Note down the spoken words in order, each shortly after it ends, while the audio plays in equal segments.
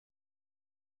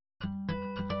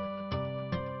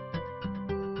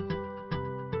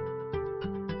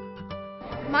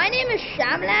My name is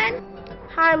Shamlan.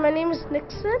 Hi, my name is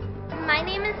Nixon. My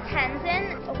name is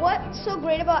Tenzin. What's so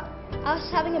great about us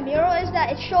having a mural is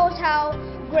that it shows how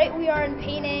great we are in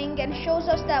painting, and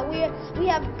shows us that we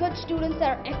have good students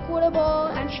that are equitable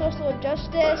and social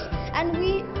justice, and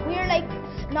we are like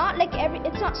not like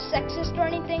it's not sexist or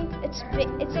anything. It's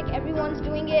like everyone's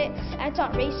doing it, and it's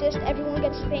not racist. Everyone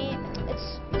gets paint.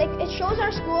 It's like it shows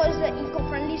our school is an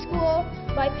eco-friendly school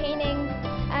by painting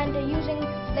and using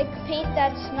like paint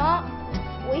that's not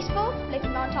wasteful, like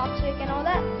non-toxic and all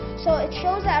that. So it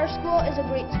shows that our school is a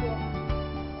great school.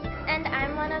 And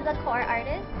I'm one of the core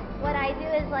artists. What I do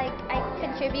is like I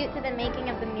contribute to the making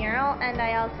of the mural, and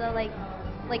I also like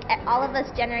all of us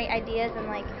generate ideas and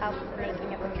like help the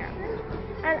making of the mural.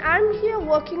 And I'm here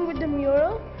working with the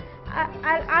mural.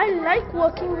 I like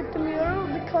working with the mural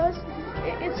because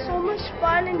it's so much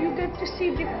fun, and you get to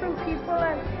see different people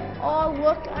and all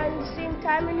work at the same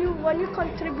time. And when you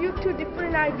contribute to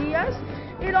different ideas,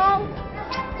 it all,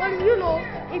 well, you know,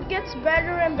 it gets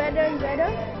better and better and better.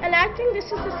 And I think this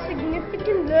is a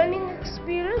significant learning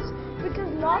experience because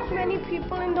not many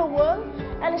people in the world,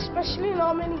 and especially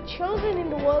not many children in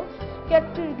the world,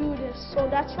 get to do this. So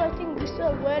that's why I think this is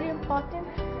a very important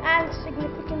and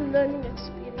significant learning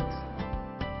experience.